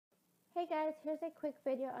Hey guys, here's a quick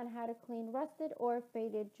video on how to clean rusted or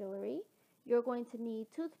faded jewelry. You're going to need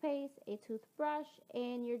toothpaste, a toothbrush,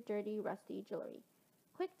 and your dirty rusty jewelry.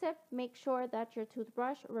 Quick tip, make sure that your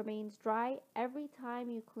toothbrush remains dry every time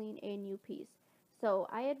you clean a new piece. So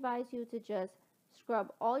I advise you to just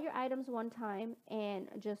scrub all your items one time and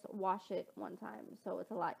just wash it one time. So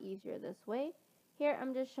it's a lot easier this way. Here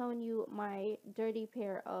I'm just showing you my dirty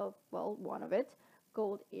pair of, well, one of it,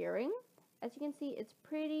 gold earring. As you can see, it's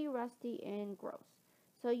pretty rusty and gross.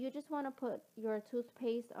 So you just want to put your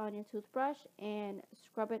toothpaste on your toothbrush and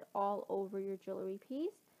scrub it all over your jewelry piece.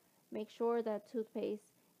 Make sure that toothpaste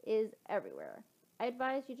is everywhere. I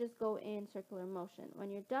advise you just go in circular motion. When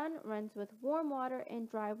you're done, rinse with warm water and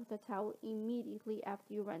dry with a towel immediately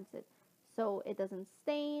after you rinse it, so it doesn't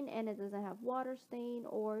stain and it doesn't have water stain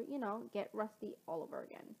or, get rusty all over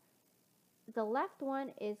again. The left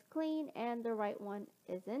one is clean and the right one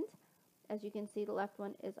isn't. As you can see, the left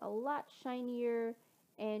one is a lot shinier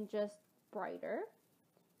and just brighter.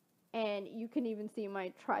 And you can even see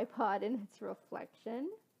my tripod in its reflection.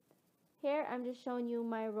 Here, I'm just showing you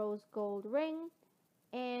my rose gold ring.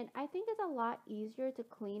 And I think it's a lot easier to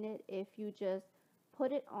clean it if you just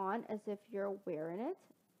put it on as if you're wearing it.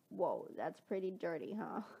 Whoa, that's pretty dirty,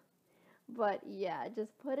 huh? But yeah,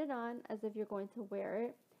 just put it on as if you're going to wear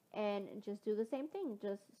it and just do the same thing.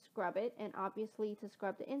 Just scrub it, and obviously to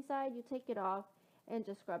scrub the inside, you take it off and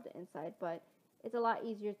just scrub the inside, but it's a lot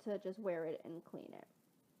easier to just wear it and clean it.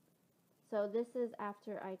 So this is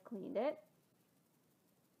after I cleaned it.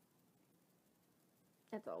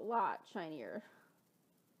 It's a lot shinier.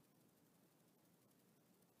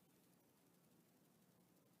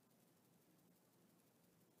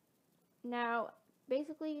 Now,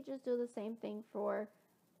 basically you just do the same thing for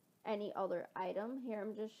any other item. Here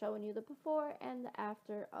I'm just showing you the before and the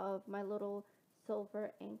after of my little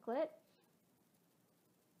silver anklet.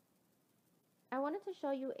 I wanted to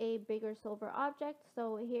show you a bigger silver object.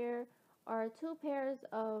 So here are two pairs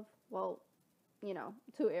of, well,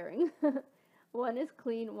 two earrings. One is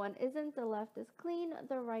clean, one isn't. The left is clean,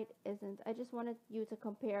 the right isn't. I just wanted you to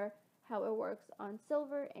compare how it works on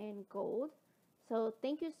silver and gold. So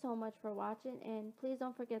thank you so much for watching, and please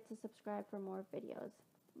don't forget to subscribe for more videos.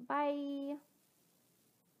 Bye!